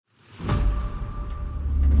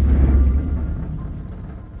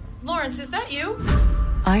Lawrence, is that you?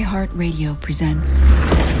 iHeartRadio presents...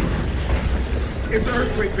 It's an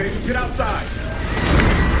earthquake, baby. Get outside.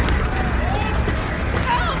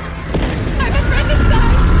 Help! I'm a friend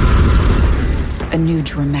inside! A new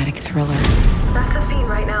dramatic thriller. That's the scene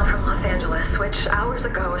right now from Los Angeles, which hours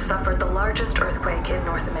ago suffered the largest earthquake in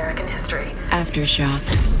North American history. Aftershock.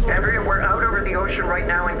 Andrea, we're out over the ocean right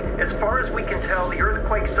now, and as far as we can tell, the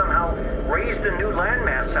earthquake somehow raised a new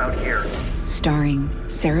landmass out here. Starring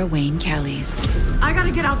Sarah Wayne Callies. I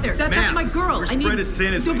gotta get out there. That's my girl. We're spread as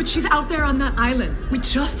thin as... No, but she's out there on that island. We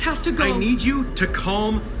just have to go. I need you to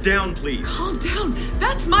calm down, please. Calm down.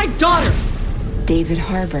 That's my daughter. David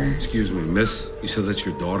Harbour. Excuse me, miss. You said that's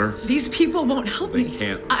your daughter? These people won't help me. They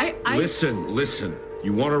can't. I... Listen.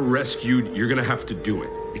 You want her rescued, you're gonna have to do it.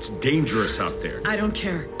 It's dangerous out there. I don't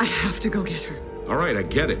care. I have to go get her. All right, I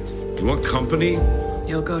get it. You want company?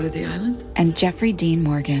 You'll go to the island? And Jeffrey Dean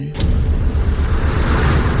Morgan.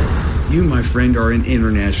 You, my friend, are in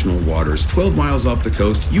international waters. 12 miles off the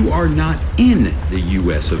coast. You are not in the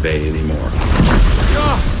U.S. of A. anymore.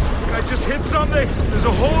 I just hit something. There's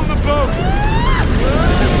a hole in the boat.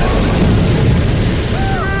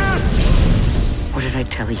 What did I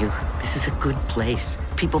tell you? This is a good place.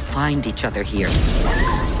 People find each other here.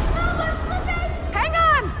 Hang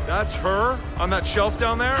on! That's her on that shelf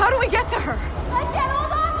down there? How do we get to her? I can't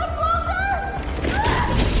hold on much longer!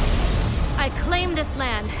 I claim this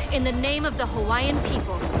land in the name of the Hawaiian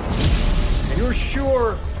people. And you're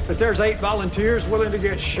sure that there's 8 volunteers willing to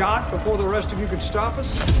get shot before the rest of you can stop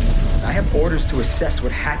us? I have orders to assess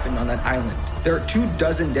what happened on that island. There are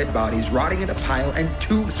 24 dead bodies rotting in a pile and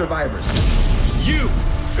 2 survivors. You,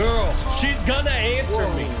 girl, she's gonna answer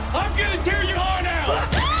me. I'm gonna tear your heart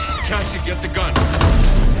out! Cassie, get the gun.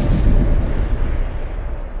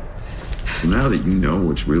 So now that you know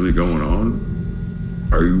what's really going on,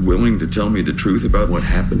 are you willing to tell me the truth about what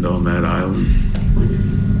happened on that island?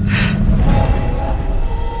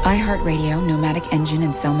 iHeartRadio, Nomadic Engine,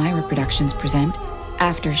 and Selmyra Productions present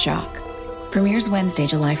Aftershock. Premieres Wednesday,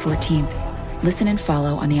 July 14th. Listen and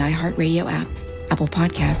follow on the iHeartRadio app, Apple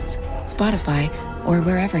Podcasts, Spotify, or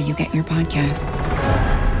wherever you get your podcasts.